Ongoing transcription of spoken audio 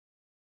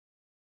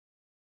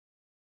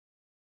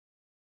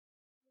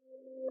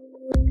Hello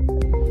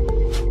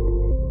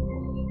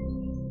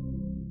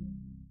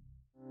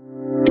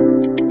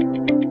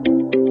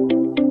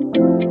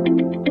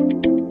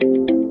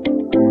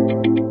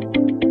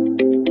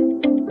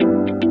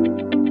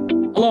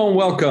and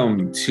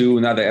welcome to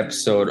another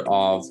episode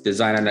of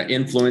Design Under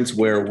Influence,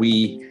 where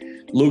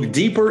we look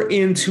deeper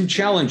into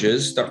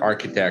challenges that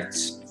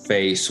architects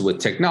face with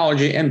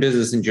technology and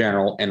business in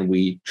general, and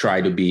we try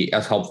to be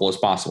as helpful as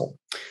possible.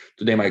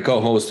 Today, my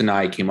co-host and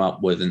I came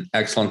up with an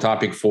excellent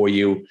topic for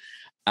you.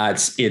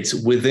 It's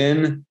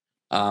within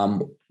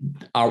one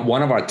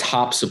of our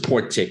top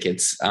support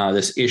tickets,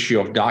 this issue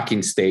of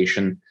docking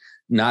station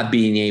not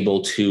being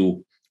able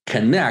to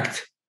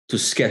connect to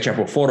SketchUp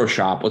or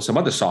Photoshop or some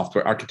other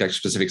software,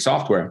 architecture-specific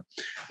software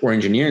or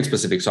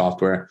engineering-specific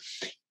software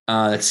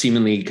that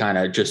seemingly kind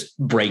of just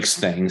breaks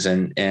things.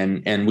 And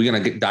we're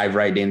going to dive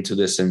right into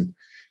this, and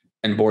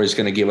Boris is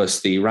going to give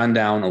us the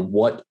rundown of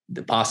what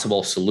the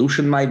possible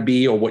solution might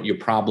be, or what your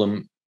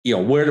problem,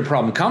 where the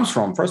problem comes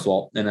from, first of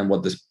all, and then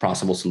what this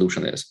possible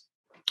solution is.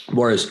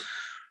 Boris,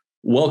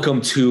 welcome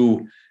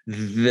to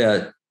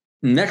the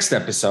next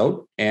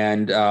episode,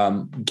 and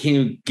can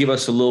you give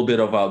us a little bit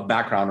of a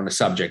background on the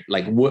subject?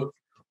 Like, what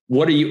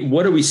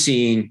are we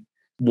seeing?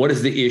 What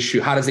is the issue?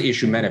 How does the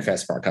issue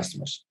manifest for our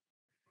customers?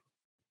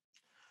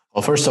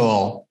 Well, first of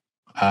all,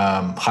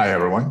 hi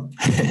everyone.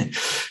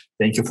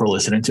 Thank you for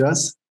listening to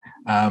us.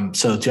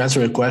 So to answer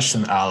your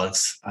question,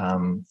 Alex,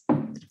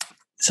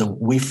 so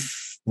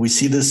we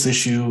see this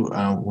issue.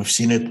 We've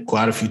seen it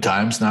quite a few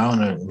times now in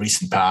the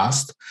recent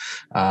past,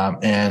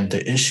 and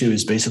the issue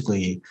is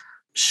basically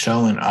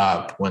showing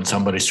up when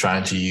somebody's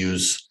trying to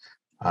use,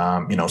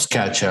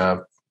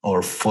 SketchUp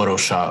or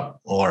Photoshop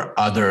or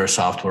other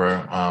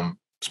software,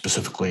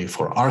 specifically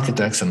for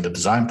architects in the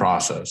design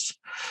process.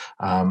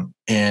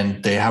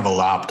 And they have a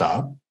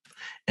laptop,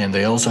 and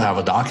they also have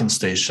a docking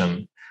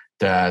station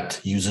that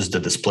uses the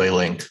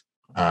DisplayLink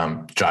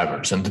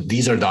drivers. And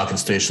these are docking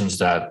stations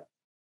that,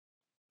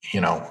 you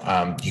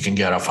can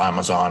get off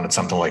Amazon. It's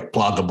something like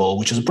Pluggable,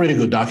 which is a pretty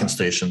good docking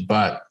station,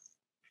 but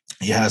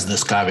it has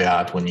this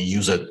caveat: when you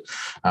use it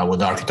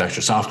with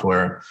architecture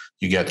software,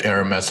 you get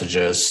error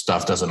messages,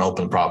 stuff doesn't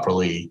open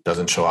properly,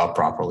 doesn't show up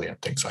properly,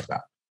 and things like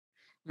that.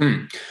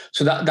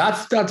 So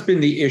that's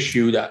been the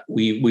issue that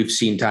we've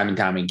seen time and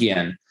time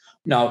again.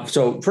 Now,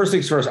 so first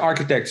things first,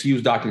 architects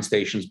use docking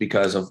stations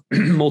because of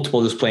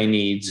multiple display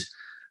needs,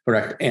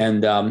 correct?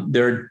 And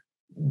there are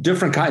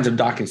different kinds of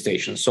docking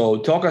stations. So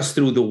talk us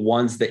through the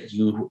ones that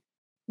you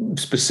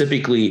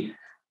specifically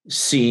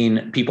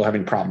seen people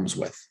having problems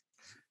with.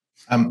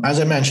 As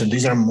I mentioned,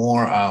 these are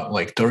more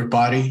like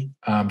third-party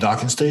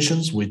docking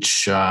stations,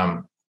 which,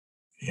 one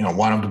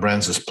of the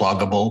brands is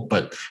Pluggable,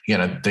 but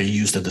they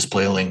use the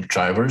DisplayLink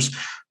drivers.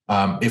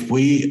 If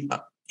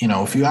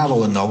you have a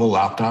Lenovo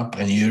laptop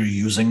and you're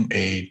using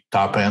a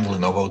top-end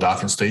Lenovo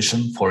docking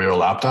station for your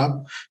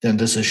laptop, then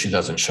this issue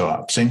doesn't show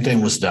up. Same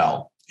thing with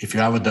Dell. If you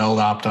have a Dell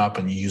laptop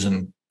and you're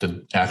using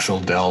the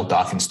actual Dell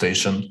docking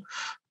station,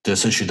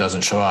 this issue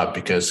doesn't show up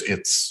because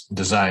it's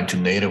designed to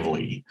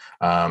natively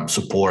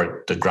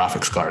support the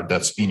graphics card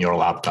that's in your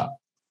laptop.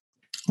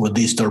 With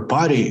these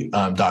third-party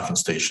docking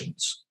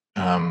stations,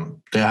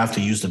 they have to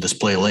use the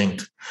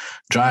DisplayLink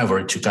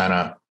driver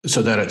to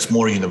so that it's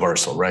more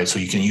universal, right? So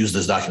you can use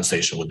this docking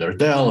station with their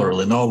Dell or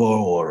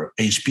Lenovo or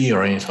HP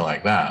or anything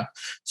like that.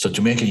 So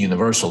to make it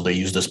universal, they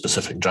use the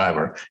specific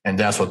driver, and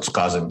that's what's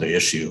causing the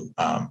issue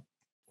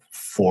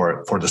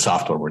for the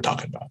software we're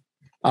talking about.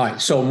 All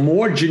right, so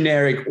more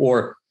generic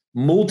or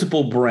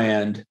multiple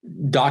brand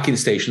docking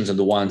stations are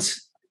the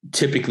ones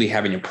typically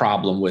having a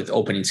problem with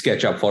opening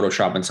SketchUp,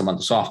 Photoshop, and some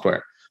other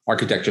software,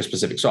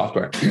 architecture-specific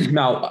software.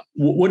 Now,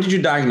 what did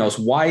you diagnose?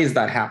 Why is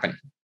that happening?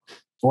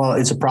 Well,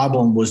 it's a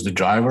problem with the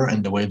driver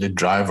and the way the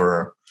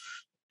driver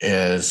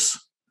is,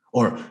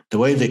 or the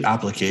way the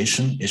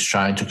application is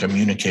trying to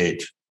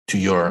communicate to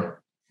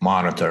your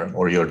monitor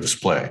or your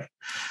display.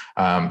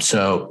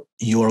 So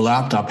your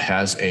laptop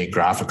has a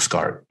graphics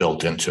card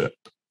built into it.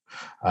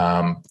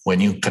 When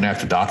you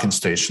connect a docking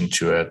station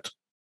to it,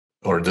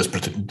 or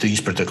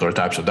these particular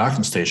types of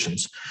docking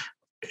stations,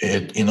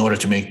 in order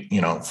to make,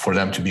 for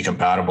them to be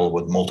compatible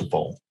with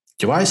multiple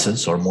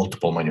devices or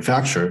multiple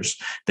manufacturers,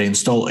 they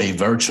install a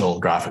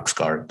virtual graphics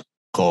card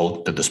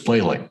called the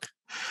DisplayLink.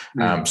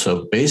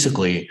 So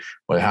basically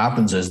what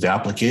happens is the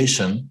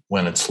application,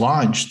 when it's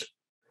launched,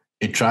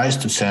 it tries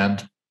to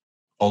send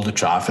all the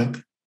traffic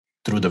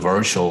through the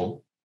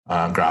virtual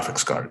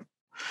graphics card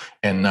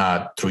and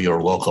not through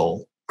your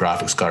local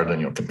graphics card on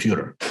your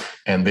computer.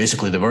 And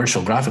basically the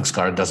virtual graphics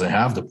card doesn't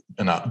have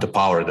the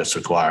power that's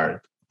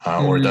required,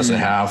 or it doesn't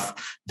have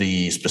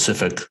the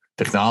specific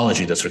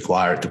technology that's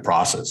required to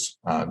process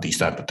these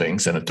type of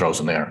things, and it throws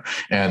in there.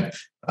 And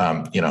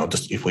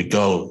if we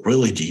go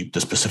really deep,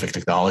 the specific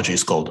technology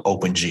is called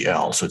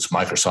OpenGL. So it's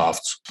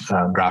Microsoft's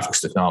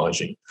graphics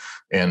technology,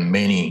 and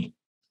many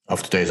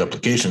of today's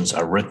applications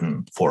are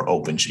written for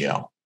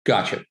OpenGL.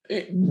 Gotcha.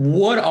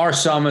 What are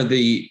some of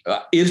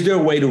is there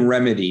a way to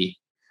remedy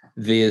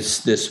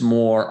this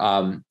more,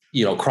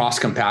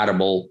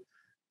 cross-compatible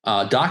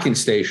docking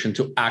station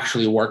to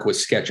actually work with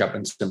SketchUp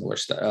and similar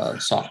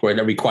software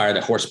that require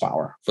the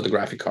horsepower for the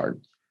graphic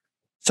card?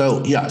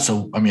 So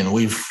I mean,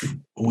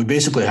 we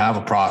basically have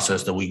a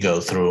process that we go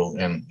through,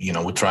 and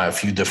we try a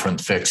few different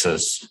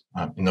fixes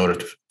in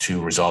order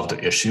to resolve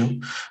the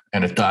issue.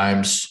 And at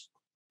times,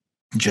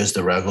 just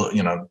the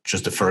regular,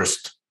 just the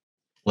first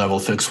level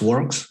fix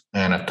works,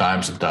 and at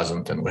times it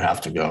doesn't, and we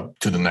have to go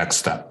to the next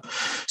step.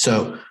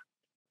 So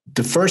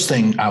the first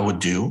thing I would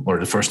do, or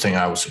the first thing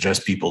I would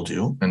suggest people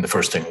do, and the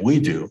first thing we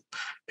do,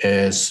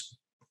 is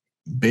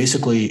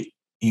basically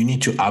you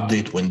need to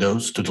update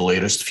Windows to the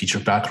latest feature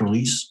pack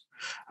release.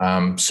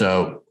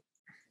 So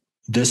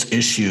this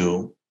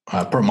issue,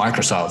 per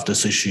Microsoft,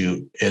 this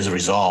issue is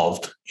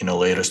resolved in the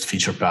latest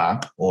feature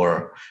pack,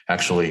 or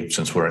actually,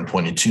 since we're in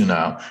 22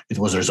 now, it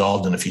was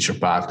resolved in a feature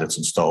pack that's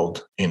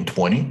installed in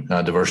 20.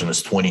 The version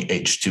is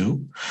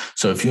 20H2.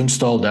 So if you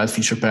install that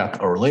feature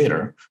pack or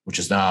later, which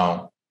is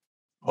now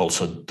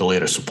also the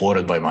latest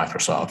supported by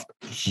Microsoft,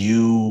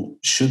 you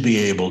should be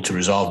able to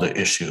resolve the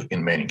issue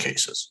in many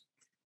cases,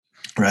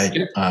 right?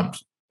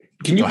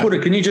 Can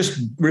you just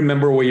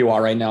remember where you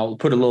are right now?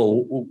 Put a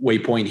little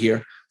waypoint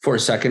here for a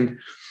second.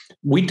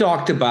 We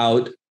talked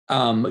about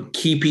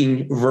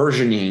keeping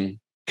versioning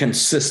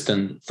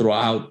consistent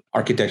throughout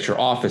architecture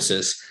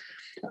offices.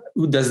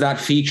 Does that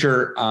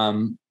feature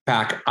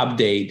pack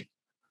update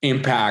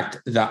impact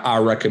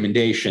our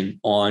recommendation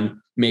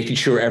on making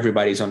sure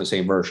everybody's on the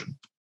same version?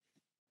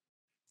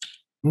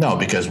 No,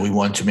 because we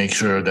want to make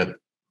sure that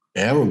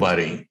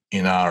everybody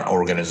in our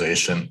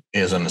organization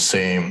is on the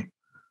same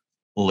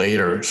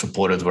later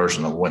supported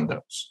version of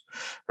Windows,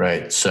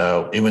 right?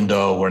 So even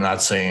though we're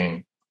not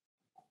saying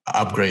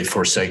upgrade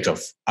for sake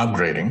of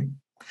upgrading,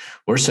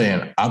 we're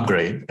saying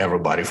upgrade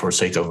everybody for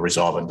sake of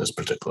resolving this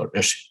particular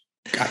issue.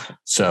 Gotcha.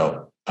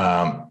 So,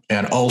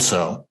 and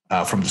also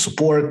from the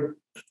support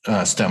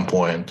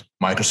standpoint,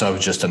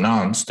 Microsoft just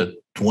announced that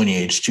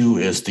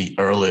 20H2 is the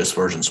earliest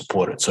version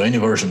supported. So any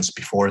versions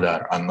before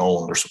that are no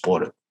longer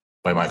supported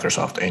by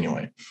Microsoft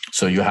anyway.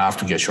 So you have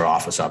to get your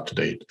Office up to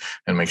date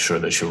and make sure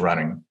that you're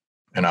running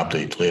an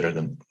update later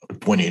than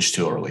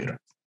 20H2 or later.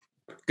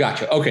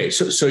 Gotcha. Okay.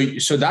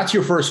 So that's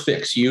your first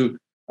fix. You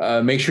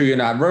make sure you're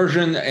not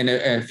versioned. And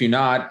if you're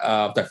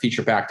not that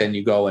feature pack, then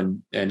you go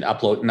and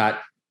upload.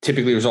 Not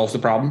typically resolves the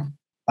problem?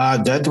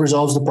 That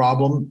resolves the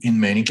problem in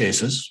many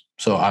cases.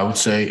 So I would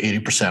say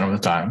 80% of the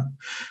time.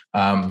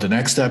 The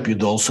next step,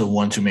 you'd also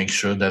want to make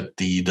sure that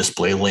the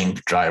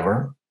DisplayLink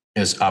driver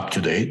is up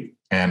to date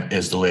and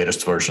is the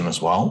latest version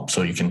as well.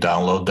 So you can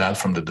download that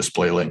from the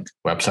DisplayLink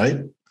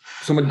website.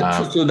 So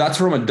that's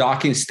from a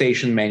docking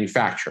station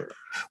manufacturer.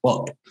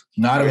 Well,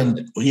 not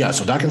even,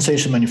 so docking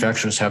station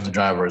manufacturers have the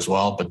driver as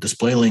well, but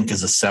DisplayLink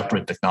is a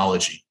separate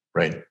technology,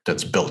 right?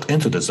 That's built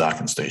into this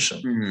docking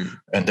station. Mm-hmm.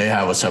 And they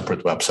have a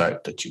separate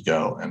website that you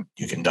go and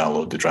you can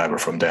download the driver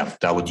from them.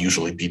 That would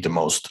usually be the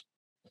most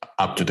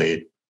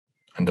up-to-date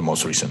and the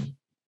most recent,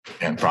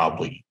 and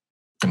probably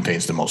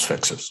contains the most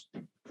fixes.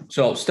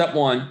 So step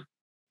one,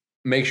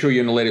 make sure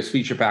you're in the latest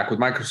feature pack with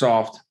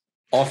Microsoft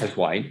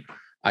Office-wide,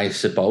 I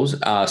suppose.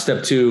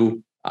 Step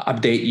two,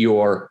 update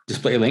your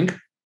DisplayLink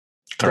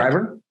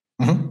driver.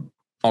 Mm-hmm.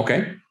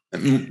 Okay.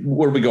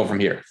 Where do we go from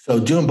here? So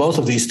doing both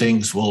of these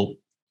things will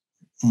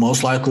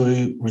most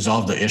likely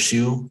resolve the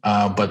issue,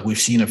 but we've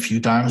seen a few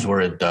times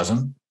where it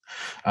doesn't.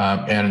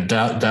 And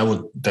that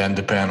would then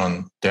depend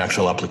on the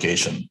actual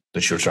application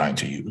that you're trying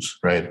to use,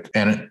 right?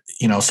 And,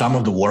 some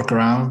of the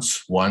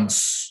workarounds,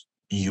 once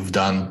you've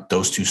done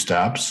those two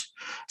steps.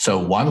 So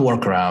one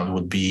workaround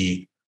would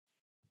be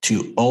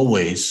to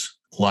always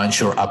launch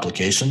your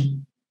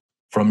application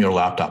from your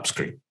laptop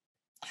screen,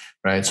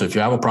 right? So if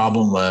you have a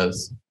problem with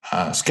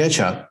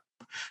SketchUp,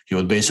 you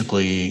would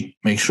basically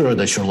make sure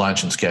that you're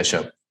launching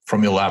SketchUp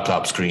from your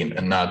laptop screen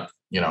and not,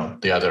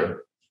 the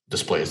other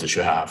displays that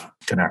you have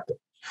connected.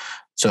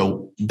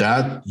 So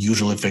that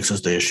usually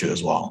fixes the issue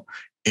as well.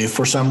 If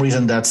for some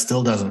reason that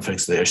still doesn't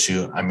fix the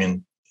issue,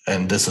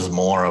 and this is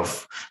more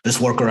of this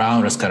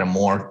workaround is kind of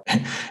more,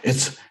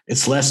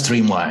 it's less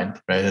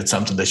streamlined, right? It's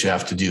something that you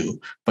have to do,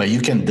 but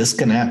you can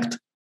disconnect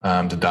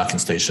the docking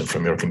station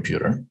from your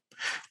computer.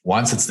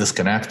 Once it's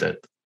disconnected,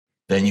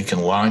 then you can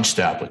launch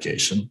the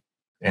application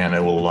and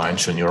it will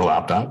launch on your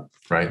laptop,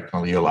 right?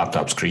 On your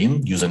laptop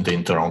screen using the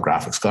internal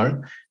graphics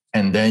card.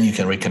 And then you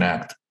can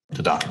reconnect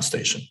the docking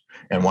station.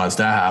 And once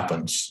that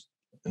happens,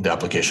 the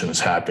application is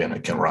happy and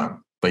it can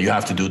run. But you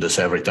have to do this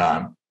every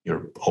time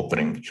you're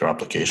opening your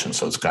application.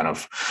 So this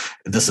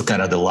is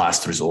kind of the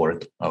last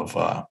resort of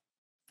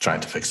trying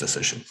to fix this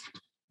issue.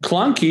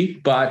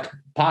 Clunky, but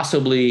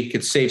possibly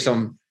could save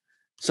some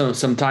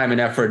time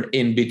and effort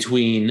in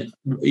between,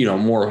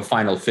 more of a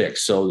final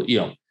fix. So,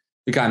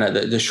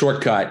 the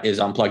shortcut is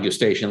unplug your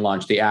station,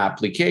 launch the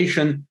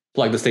application,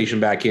 plug the station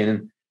back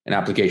in, an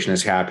application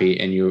is happy,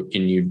 and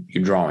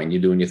you're drawing,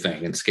 you're doing your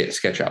thing in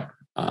SketchUp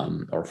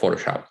or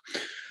Photoshop.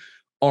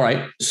 All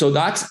right. So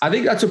I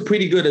think that's a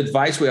pretty good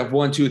advice. We have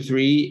 1, 2,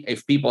 3.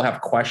 If people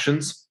have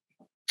questions,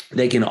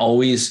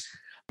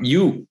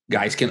 you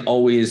guys can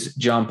always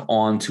jump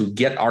on to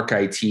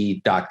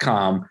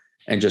getarchit.com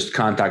and just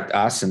contact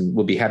us and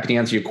we'll be happy to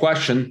answer your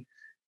question.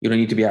 You don't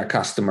need to be our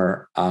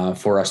customer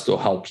for us to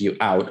help you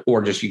out,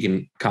 or just you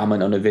can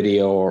comment on a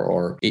video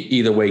or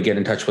either way, get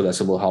in touch with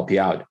us and we'll help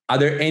you out. Are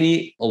there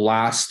any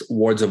last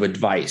words of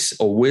advice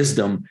or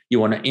wisdom you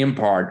want to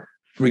impart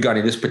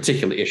regarding this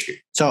particular issue?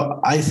 So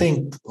I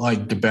think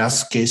like the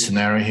best case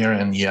scenario here,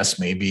 and yes,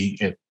 maybe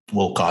it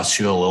will cost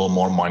you a little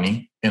more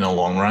money in the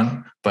long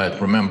run.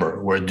 But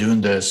remember, we're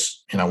doing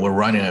this, we're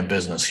running a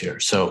business here.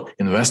 So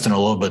investing a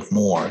little bit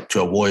more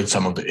to avoid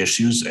some of the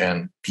issues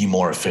and be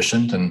more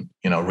efficient and,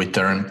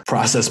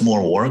 process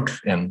more work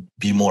and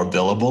be more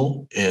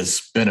billable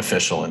is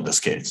beneficial in this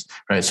case,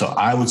 right? So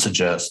I would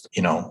suggest,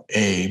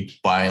 buying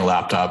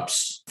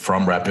laptops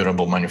from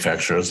reputable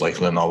manufacturers like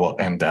Lenovo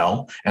and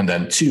Dell, and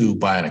then 2,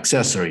 buying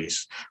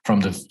accessories from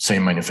the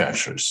same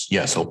manufacturers.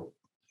 Yes,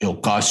 it'll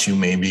cost you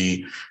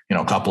maybe,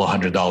 a couple of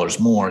 $100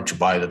 more to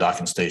buy the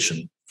docking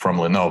station from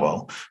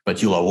Lenovo,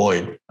 but you'll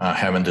avoid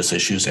having these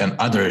issues and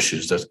other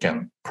issues that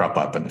can crop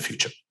up in the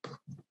future.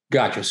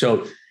 Gotcha.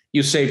 So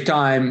you save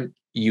time,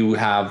 you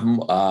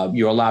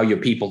allow your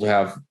people to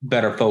have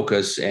better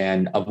focus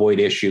and avoid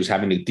issues,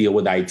 having to deal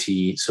with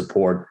IT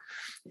support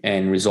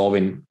and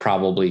resolving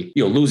probably,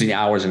 losing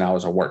hours and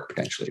hours of work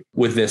potentially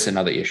with this and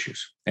other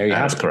issues. There you have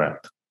it. That's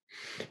correct.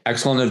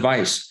 Excellent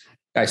advice.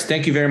 Guys,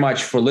 thank you very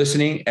much for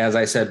listening. As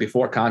I said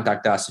before,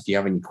 contact us if you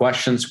have any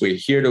questions. We're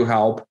here to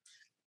help.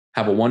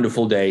 Have a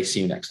wonderful day.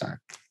 See you next time.